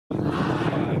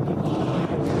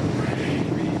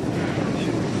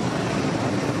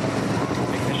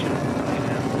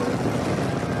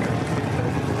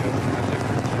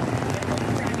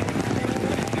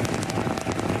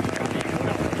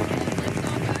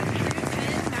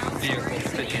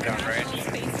Pitching down range.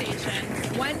 Space Station.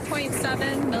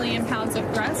 1.7 million pounds of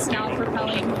thrust now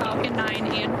propelling Falcon 9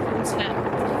 and Crew 10.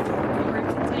 We're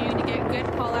continuing to get good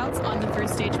call-outs on the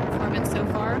first stage performance so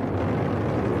far.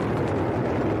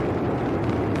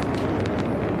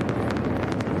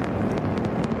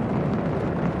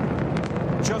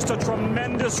 Just a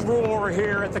tremendous roar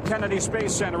here at the Kennedy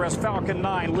Space Center as Falcon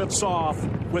 9 lifts off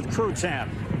with Crew 10.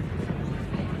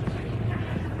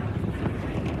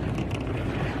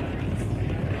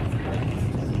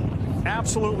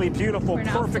 Absolutely beautiful,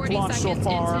 perfect launch so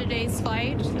far. Into today's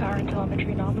flight. Power and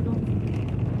telemetry nominal.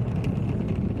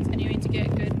 Continuing to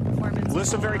get good performance.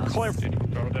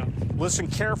 Listen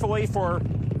carefully for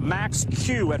max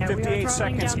Q at 58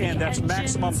 seconds in. That's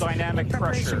maximum dynamic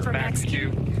pressure. Max Q.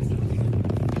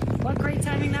 What great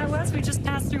timing that was. We just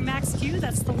passed through max Q.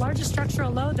 That's the largest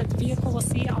structural load that the vehicle will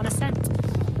see on ascent.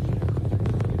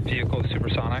 Vehicle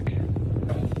supersonic.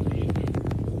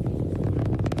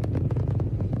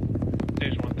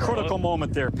 Critical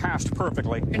moment there, passed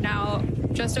perfectly. We're now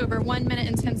just over 1 minute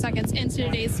and 10 seconds into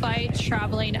today's flight,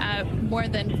 traveling at more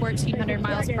than 1,400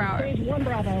 miles per hour.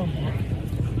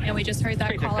 And we just heard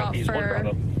that call out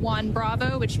for 1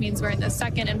 Bravo, which means we're in the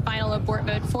second and final abort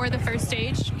mode for the first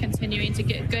stage, continuing to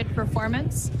get good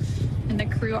performance. And the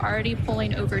crew already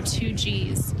pulling over 2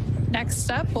 Gs. Next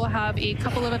up, we'll have a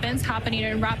couple of events happening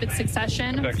in rapid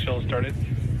succession. Back chill started.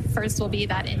 First will be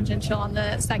that engine chill on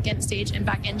the second stage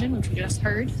impact engine, which we just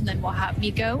heard. And then we'll have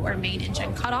MECO, or main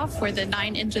engine cutoff, where the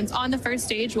 9 engines on the first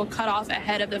stage will cut off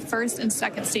ahead of the first and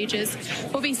second stages.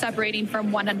 Will be separating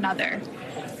from one another.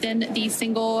 Then the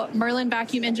single Merlin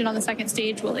vacuum engine on the second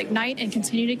stage will ignite and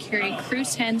continue to carry Crew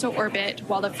 10 to orbit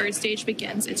while the first stage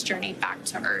begins its journey back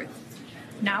to Earth.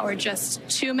 Now we're just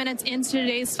 2 minutes into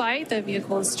today's flight. The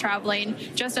vehicle is traveling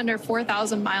just under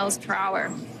 4,000 miles per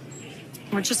hour.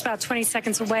 We're just about 20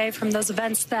 seconds away from those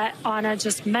events that Anna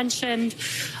just mentioned.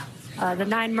 The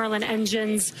 9 Merlin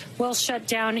engines will shut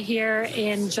down here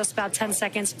in just about 10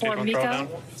 seconds for MECO,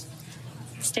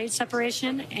 stage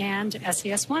separation, and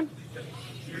SES-1.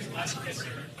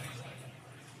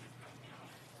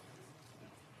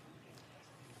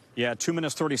 Yeah, 2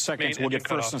 minutes, 30 seconds. We'll get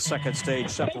first and second stage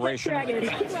separation.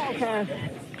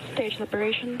 Stage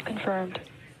separation confirmed.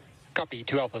 Copy,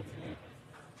 2 Alpha.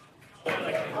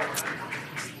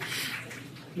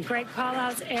 Great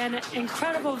call-outs and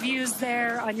incredible views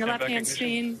there on your left-hand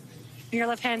screen. On your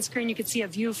left-hand screen, you can see a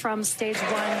view from stage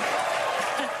 1.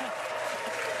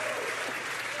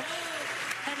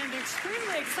 And an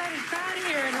extremely excited crowd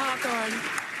here in Hawthorne.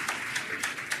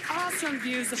 Awesome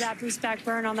views of that boost back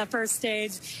burn on the first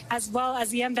stage, as well as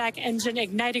the MVAC engine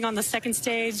igniting on the second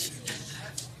stage.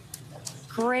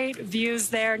 Great views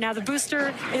there. Now the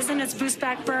booster is in its boost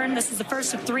back burn. This is the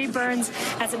first of 3 burns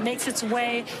as it makes its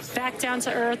way back down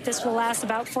to Earth. This will last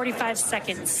about 45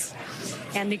 seconds.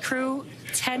 And the Crew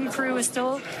 10 crew is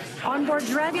still on board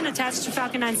Dragon, attached to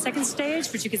Falcon 9's second stage,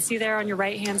 which you can see there on your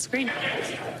right-hand screen.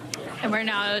 And we're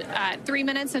now at 3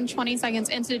 minutes and 20 seconds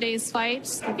into today's flight.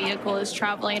 The vehicle is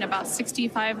traveling about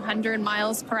 6,500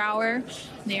 miles per hour.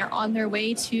 They are on their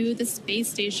way to the space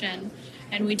station.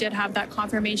 And we did have that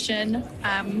confirmation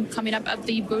coming up of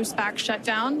the boost back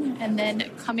shutdown, and then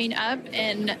coming up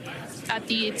at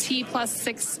the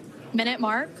T+6 minute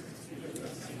mark.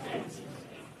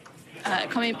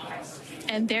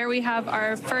 And there we have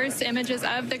our first images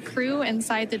of the crew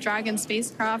inside the Dragon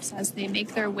spacecraft as they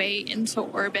make their way into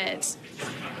orbit.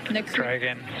 And the crew,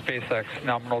 Dragon, SpaceX,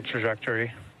 nominal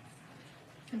trajectory.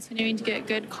 Continuing to get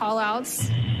good call-outs.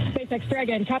 SpaceX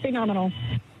Dragon, copy nominal.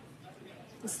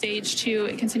 Stage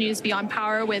 2 continues to be on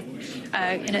power with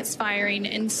in its firing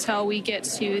until we get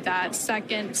to that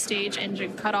second stage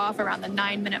engine cutoff around the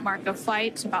 9-minute mark of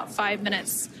flight. About 5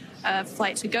 minutes of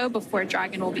flight to go before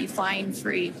Dragon will be flying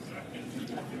free.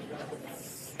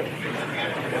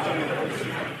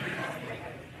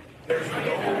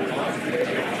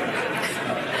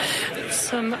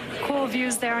 Some cool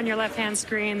views there on your left-hand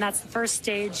screen. That's the first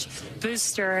stage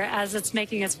booster as it's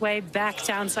making its way back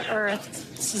down to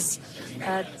Earth. This is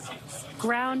a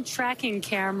ground tracking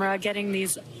camera getting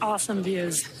these awesome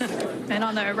views. And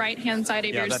on the right-hand side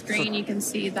of your screen, you can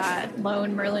see that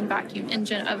lone Merlin vacuum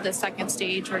engine of the second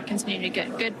stage. We're continuing to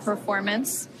get good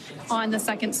performance on the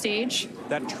second stage.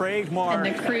 That trademark,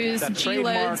 and the crew's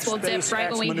G-loads will dip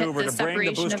right when we hit the to bring the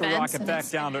separation booster events. rocket back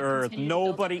down to Earth.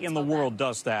 Nobody in the world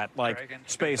does that like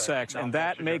SpaceX, and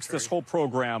that makes this whole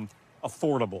program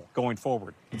affordable going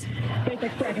forward.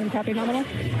 SpaceX Dragon, copy nominal.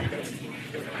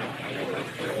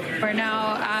 We're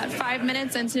now at 5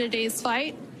 minutes into today's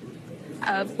flight.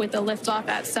 with a liftoff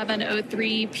at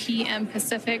 7:03 p.m.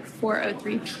 Pacific,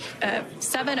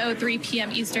 7:03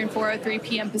 p.m. Eastern, 4:03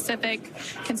 p.m. Pacific.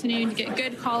 Continuing to get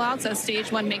good call-outs as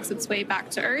Stage 1 makes its way back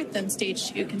to Earth, and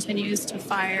Stage 2 continues to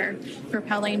fire,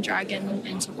 propelling Dragon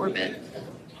into orbit.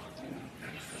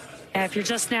 If you're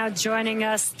just now joining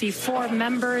us, the 4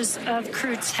 members of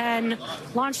Crew 10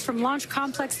 launched from Launch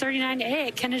Complex 39A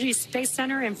at Kennedy Space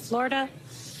Center in Florida,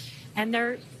 and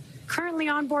they're currently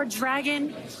on board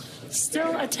Dragon,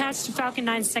 still attached to Falcon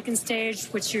 9's second stage,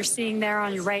 which you're seeing there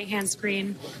on your right-hand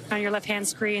screen. On your left-hand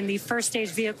screen, the first stage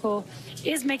vehicle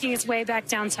is making its way back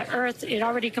down to Earth. It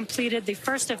already completed the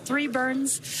first of 3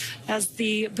 burns as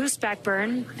the boost back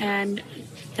burn, and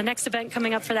the next event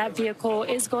coming up for that vehicle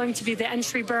is going to be the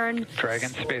entry burn. Dragon,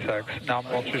 SpaceX,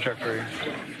 nominal trajectory.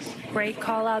 Great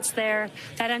call-outs there.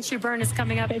 That entry burn is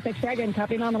coming up. SpaceX Dragon,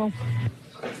 copy nominal.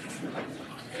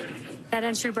 That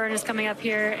entry burn is coming up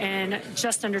here in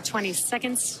just under 20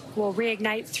 seconds. We'll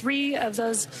reignite 3 of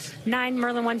those 9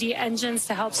 Merlin 1D engines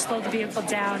to help slow the vehicle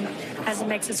down as it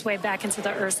makes its way back into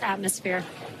the Earth's atmosphere.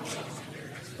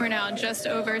 We're now just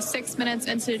over 6 minutes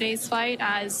into today's flight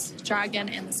as Dragon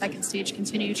and the second stage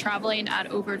continue traveling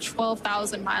at over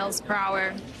 12,000 miles per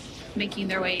hour, making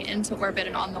their way into orbit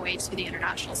and on the way to the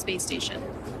International Space Station.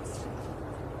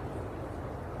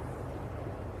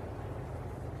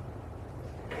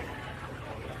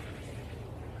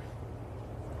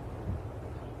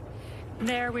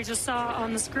 There, we just saw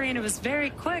on the screen, it was very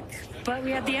quick, but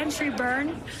we had the entry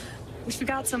burn, which we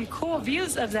got some cool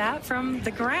views of that from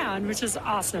the ground, which is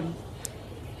awesome.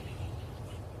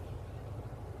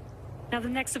 Now, the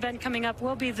next event coming up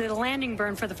will be the landing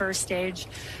burn for the first stage.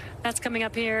 That's coming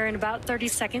up here in about 30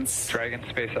 seconds. Dragon,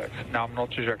 SpaceX, nominal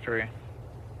trajectory.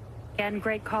 Again,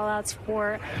 great call-outs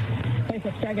for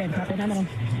SpaceX Dragon, copy nominal.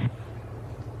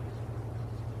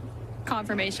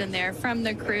 Confirmation there from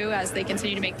the crew as they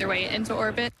continue to make their way into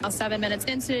orbit. Now 7 minutes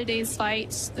into today's flight,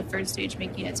 the first stage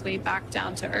making its way back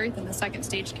down to Earth and the second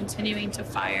stage continuing to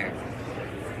fire.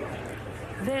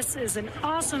 This is an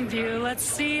awesome view. Let's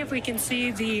see if we can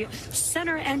see the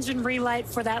center engine relight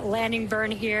for that landing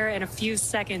burn here in a few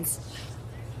seconds.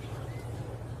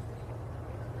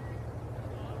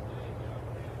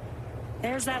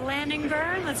 There's that landing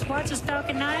burn. Let's watch as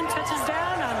Falcon 9 touches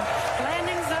down on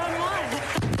landing zone 1.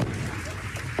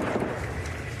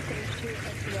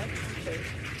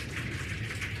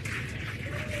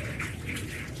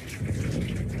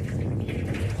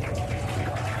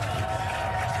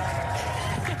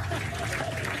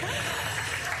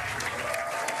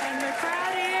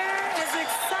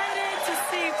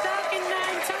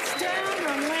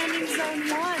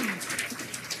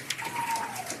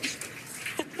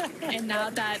 And now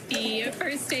that the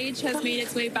first stage has made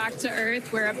its way back to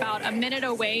Earth, we're about a minute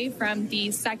away from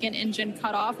the second engine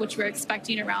cutoff, which we're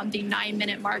expecting around the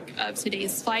 9-minute mark of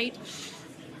today's flight.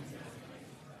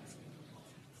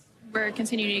 We're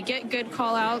continuing to get good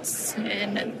call-outs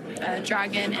in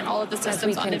Dragon, and all of the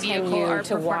systems on the vehicle are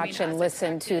to watch and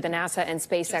listen to the NASA and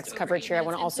SpaceX coverage here. I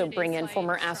want to also bring in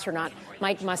former astronaut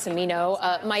Mike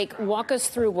Massimino. Mike, walk us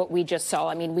through what we just saw.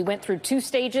 I mean, we went through 2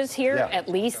 stages here at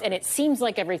least, and it seems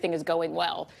like everything is going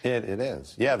well. It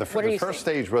is. Yeah, the first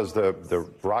stage was the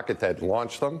rocket that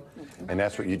launched them, and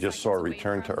that's what you just saw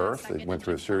return to Earth. It went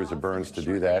through a series of burns to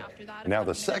do that. And now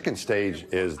the second stage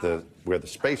is where the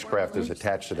spacecraft is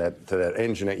attached to that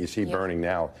engine that you see burning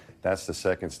now. That's the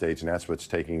second stage, and that's what's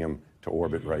taking them to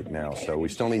orbit right now. So we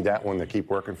still need that one to keep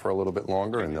working for a little bit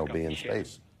longer, and they'll be in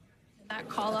space. That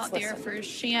call out there for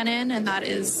Shannon, and that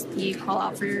is the call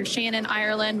out for Shannon,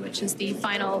 Ireland, which is the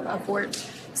final abort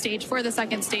stage for the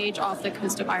second stage off the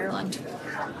coast of Ireland.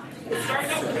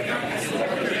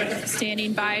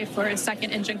 Standing by for a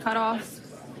second engine cutoff.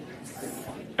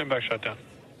 And back shutdown.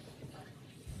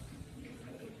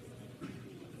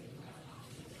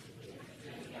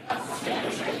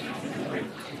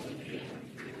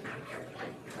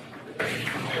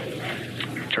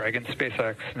 Dragon,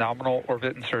 SpaceX, nominal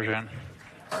orbit insertion.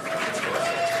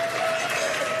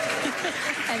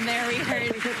 And there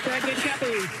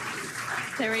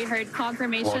we heard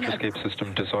confirmation Launch escape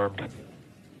system disarmed.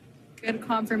 Good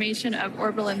confirmation of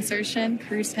orbital insertion.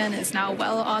 Crew 10 is now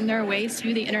well on their way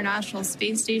to the International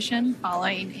Space Station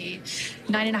following a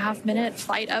 9.5-minute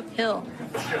flight uphill.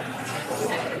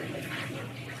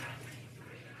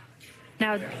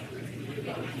 Now,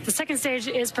 the second stage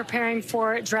is preparing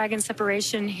for Dragon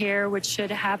separation here, which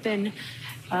should happen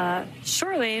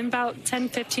shortly, in about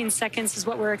 10-15 seconds is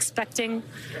what we're expecting.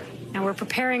 And we're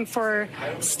preparing for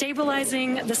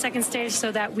stabilizing the second stage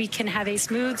so that we can have a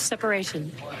smooth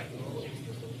separation.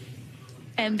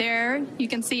 And there you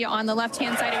can see on the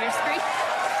left-hand side of your screen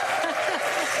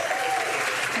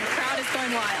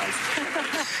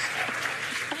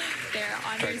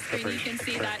screen, you can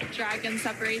see that Dragon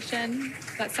separation,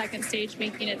 that second stage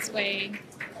making its way.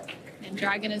 And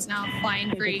Dragon is now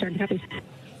flying free.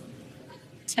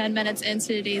 10 minutes into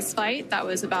today's flight, that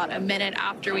was about a minute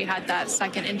after we had that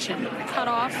second engine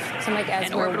cutoff. So, Mike,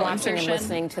 as we're watching and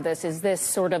listening to this, is this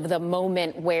sort of the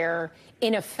moment where,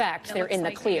 in effect, they're in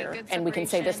the clear and we can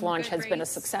say this launch has been a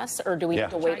success, or do we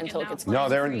have to wait until it gets No,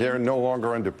 they're no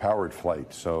longer under powered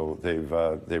flight, so they've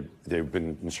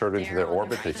been inserted into their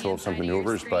orbit. They still have some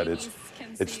maneuvers, but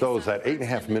it's those that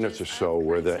 8.5 minutes or so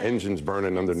where the engine's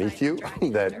burning underneath you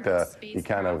that you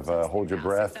kind of hold your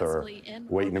breath or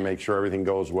waiting to make sure everything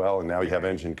goes well, and now you have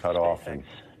engine cut off, and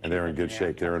they're in good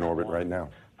shape. They're in orbit right now.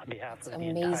 It's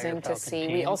amazing to see.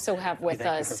 We also have with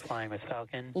us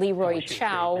Leroy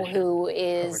Chow, who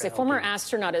is a former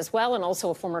astronaut as well and also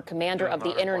a former commander of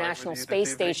the International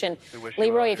Space Station.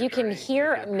 Leroy, if you can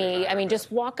hear me, I mean,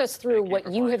 just walk us through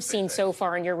what you have seen so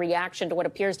far and your reaction to what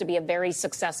appears to be a very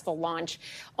successful launch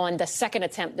on the second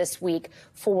attempt this week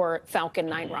for Falcon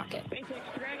 9 rocket.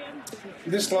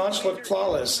 This launch looked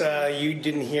flawless. You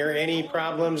didn't hear any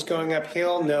problems going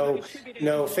uphill,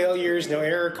 no failures, no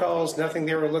error calls, nothing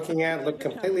they were looking at. Looked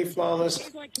completely flawless.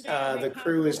 The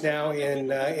crew is now in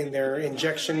their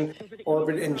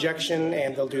orbit injection,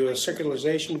 and they'll do a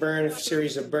circularization burn, a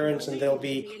series of burns, and they'll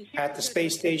be at the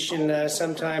space station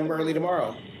sometime early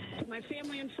tomorrow. My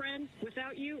family and friends,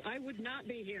 without you, I would not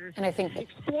be here. And I think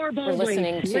we're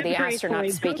listening to the astronaut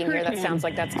speaking here. That sounds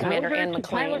like that's Commander Ann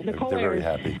McClain. They're very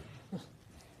happy.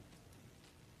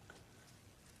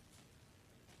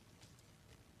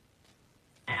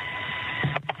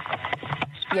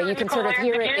 Yeah, you can sort of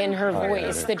hear it in her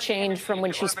voice, the change from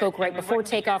when she spoke right before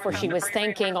takeoff, where she was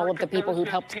thanking all of the people who'd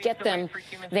helped get them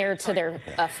there to their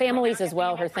families as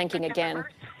well, her thanking again.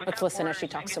 Let's listen as she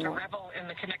talks some more. Revel in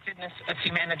the connectedness of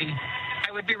humanity.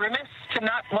 I would be remiss to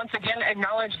not once again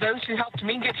acknowledge those who helped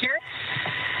me get here,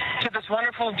 to this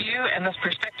wonderful view and this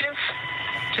perspective,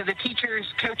 to the teachers,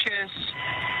 coaches,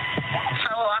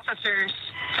 fellow officers,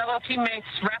 fellow teammates,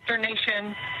 Raptor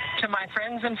Nation, to my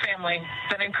friends and family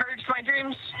that encouraged my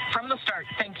dreams from the start.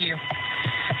 Thank you.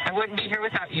 I wouldn't be here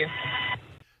without you.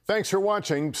 Thanks for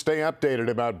watching. Stay updated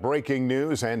about breaking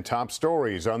news and top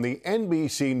stories on the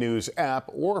NBC News app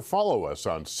or follow us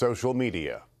on social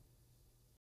media.